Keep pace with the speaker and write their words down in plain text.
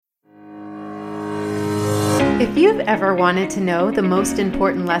If you've ever wanted to know the most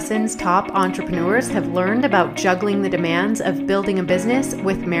important lessons top entrepreneurs have learned about juggling the demands of building a business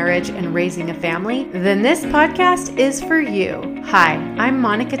with marriage and raising a family, then this podcast is for you. Hi, I'm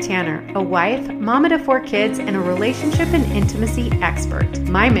Monica Tanner, a wife, mama to 4 kids, and a relationship and intimacy expert.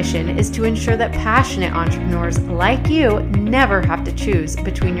 My mission is to ensure that passionate entrepreneurs like you never have to choose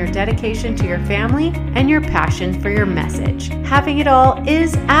between your dedication to your family and your passion for your message. Having it all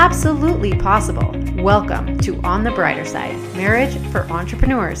is absolutely possible. Welcome to On the Brighter Side, Marriage for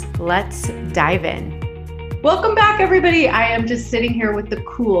Entrepreneurs. Let's dive in. Welcome back, everybody. I am just sitting here with the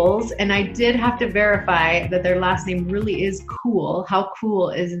Cools, and I did have to verify that their last name really is Cool. How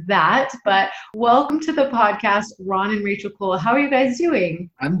cool is that? But welcome to the podcast, Ron and Rachel Cool. How are you guys doing?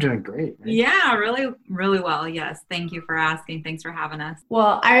 I'm doing great. Right? Yeah, really well. Yes. Thank you for asking. Thanks for having us.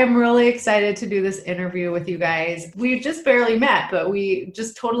 Well, I am really excited to do this interview with you guys. We just barely met, but we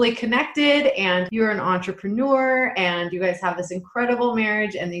just totally connected, and you're an entrepreneur, and you guys have this incredible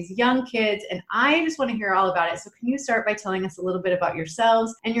marriage and these young kids, and I just want to hear all about it. So can you start by telling us a little bit about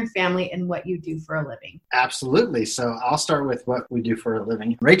yourselves and your family and what you do for a living? Absolutely. So I'll start with what we do for a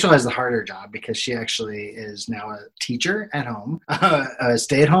living. Rachel has the harder job because she actually is now a teacher at home, a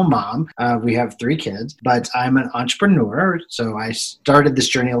stay-at-home mom. We have 3 kids, but I'm an entrepreneur. So I started this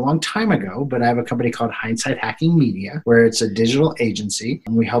journey a long time ago, but I have a company called Hindsight Hacking Media, where it's a digital agency,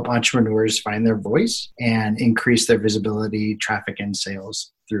 and we help entrepreneurs find their voice and increase their visibility, traffic, and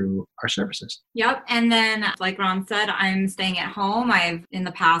sales through our services. Yep. And then, like Ron said, I'm staying at home. I've in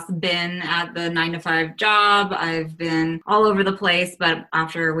the past been at the 9-to-5 job. I've been all over the place, but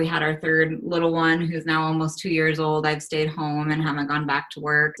after we had our 3rd little one, who's now almost 2 years old, I've stayed home and haven't gone back to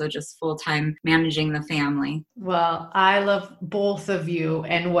work. So just full-time managing the family. Well, I love both of you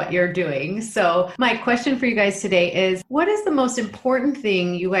and what you're doing. So my question for you guys today is, what is the most important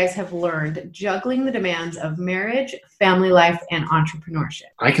thing you guys have learned juggling the demands of marriage, family life, and entrepreneurship?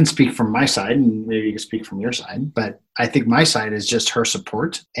 I can speak from my side, and maybe you can speak from your side, but I think my side is just her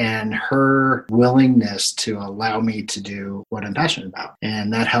support and her willingness to allow me to do what I'm passionate about.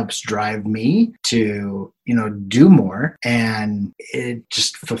 And that helps drive me to, do more. And it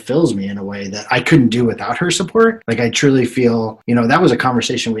just fulfills me in a way that I couldn't do without her support. Like, I truly feel, that was a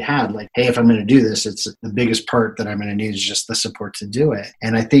conversation we had, like, hey, if I'm going to do this, it's the biggest part that I'm going to need is just the support to do it.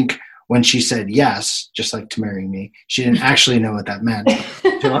 And I think when she said yes, just like to marry me, she didn't actually know what that meant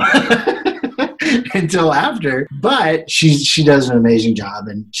until after. But she does an amazing job,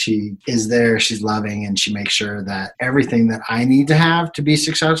 and she is there. She's loving, and she makes sure that everything that I need to have to be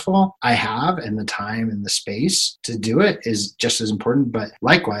successful, I have, and the time and the space to do it is just as important. But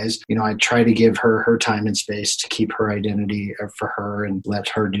likewise, I try to give her her time and space to keep her identity for her and let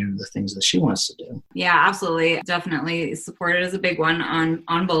her do the things that she wants to do. Yeah, absolutely. Definitely support is a big one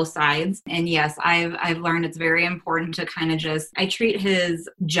on both sides. And yes, I've learned it's very important to kind of I treat his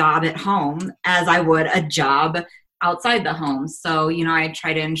job at home as I would a job outside the home. So, I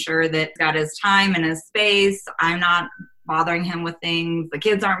try to ensure that he's got his time and his space. I'm not bothering him with things. The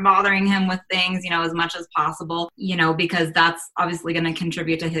kids aren't bothering him with things, as much as possible, because that's obviously going to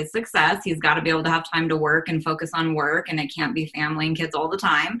contribute to his success. He's got to be able to have time to work and focus on work, and it can't be family and kids all the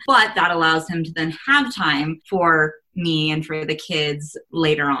time. But that allows him to then have time for me and for the kids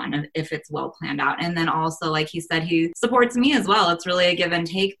later on if it's well planned out. And then also, like he said, he supports me as well. It's really a give and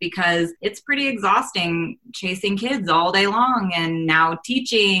take because it's pretty exhausting chasing kids all day long and now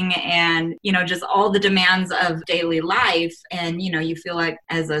teaching and, just all the demands of daily life. And, you feel like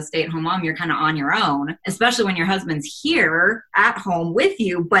as a stay-at-home mom, you're kind of on your own, especially when your husband's here at home with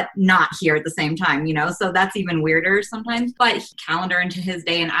you, but not here at the same time, so that's even weirder sometimes. But he calendar into his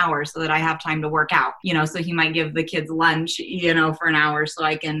day and hours so that I have time to work out, so he might give the kids lunch, for an hour so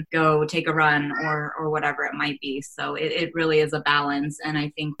I can go take a run or whatever it might be. So it really is a balance. And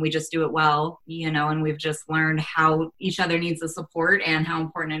I think we just do it well, and we've just learned how each other needs the support and how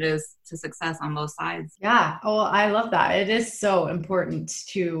important it is to success on both sides. Yeah. Oh, I love that. It is so important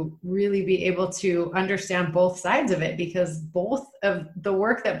to really be able to understand both sides of it, because both of the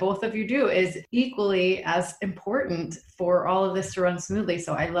work that both of you do is equally as important for all of this to run smoothly.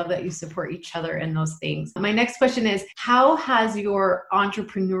 So I love that you support each other in those things. My next question is, how has your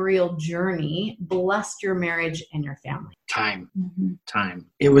entrepreneurial journey blessed your marriage and your family? Time.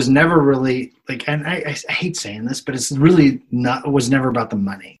 It was never really and I hate saying this, but it's really not, it was never about the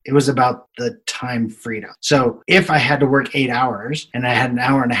money. It was about the time freedom. So if I had to work 8 hours and I had an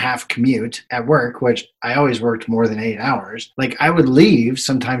hour and a half commute at work, which I always worked more than 8 hours, I would leave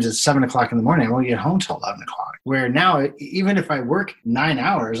sometimes at 7 o'clock in the morning. I won't get home till 11 o'clock. where now, even if I work 9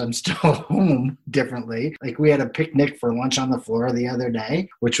 hours, I'm still home differently. Like we had a picnic for lunch on the floor the other day,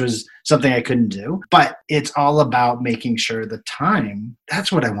 which was something I couldn't do. But it's all about making sure the time,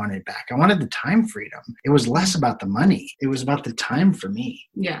 that's what I wanted back. I wanted the time freedom. It was less about the money. It was about the time for me.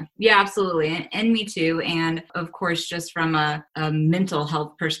 Yeah, absolutely. And me too. And of course, just from a mental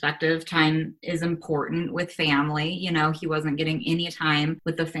health perspective, time is important with family. He wasn't getting any time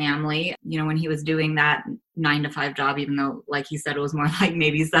with the family, when he was doing that 9 to 5 job, even though, like he said, it was more like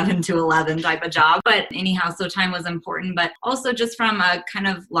maybe 7 to 11 type of job. But anyhow, so time was important, but also just from a kind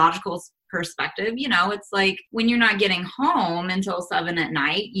of logical perspective, it's like when you're not getting home until 7 at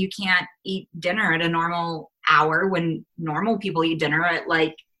night, you can't eat dinner at a normal hour when normal people eat dinner at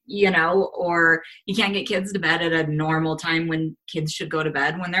or you can't get kids to bed at a normal time when kids should go to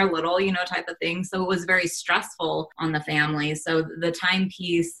bed when they're little, type of thing. So it was very stressful on the family. So the time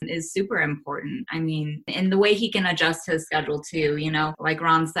piece is super important. I mean, and the way he can adjust his schedule too, like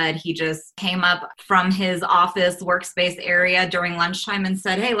Ron said, he just came up from his office workspace area during lunchtime and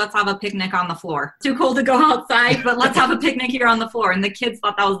said, hey, let's have a picnic on the floor. It's too cold to go outside, but let's have a picnic here on the floor. And the kids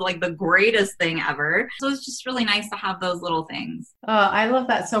thought that was like the greatest thing ever. So it's just really nice to have those little things. I love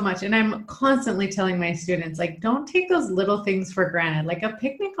that so much. And I'm constantly telling my students, don't take those little things for granted. Like a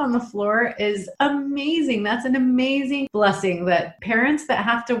picnic on the floor is amazing. That's an amazing blessing that parents that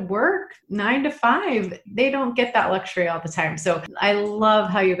have to work 9 to 5, they don't get that luxury all the time. So I love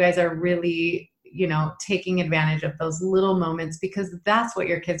how you guys are really taking advantage of those little moments because that's what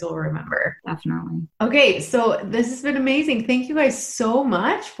your kids will remember. Definitely. Okay. So this has been amazing. Thank you guys so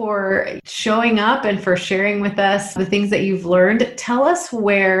much for showing up and for sharing with us the things that you've learned. Tell us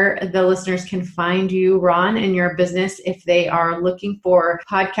where the listeners can find you, Ron, and your business if they are looking for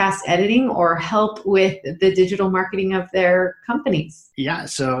podcast editing or help with the digital marketing of their companies. Yeah.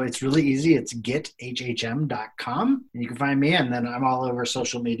 So it's really easy. It's gethhm.com. And you can find me, and then I'm all over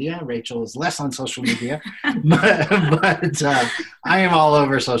social media. Rachel is less on social media, but I am all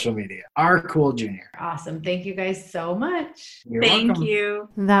over social media. R Cool Junior. Awesome. Thank you guys so much. You're Thank welcome. you.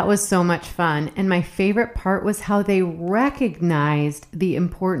 That was so much fun. And my favorite part was how they recognized the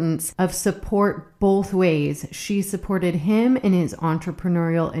importance of support both ways. She supported him in his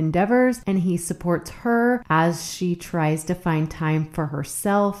entrepreneurial endeavors, and he supports her as she tries to find time for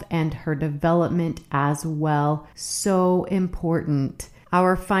herself and her development as well. So important.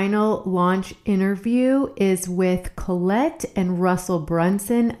 Our final launch interview is with Colette and Russell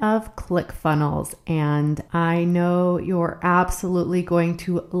Brunson of ClickFunnels, and I know you're absolutely going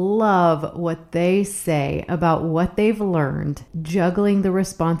to love what they say about what they've learned juggling the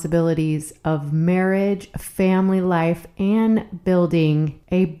responsibilities of marriage, family life, and building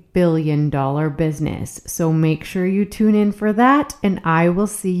a billion-dollar business. So make sure you tune in for that, and I will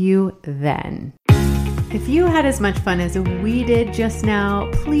see you then. If you had as much fun as we did just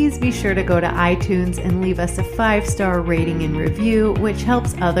now, please be sure to go to iTunes and leave us a 5-star rating and review, which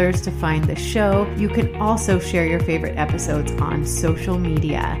helps others to find the show. You can also share your favorite episodes on social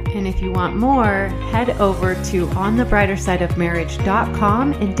media. And if you want more, head over to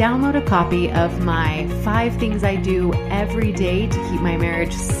onthebrightersideofmarriage.com and download a copy of my 5 things I do every day to keep my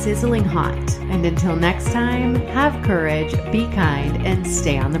marriage sizzling hot. And until next time, have courage, be kind, and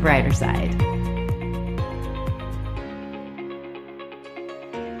stay on the brighter side.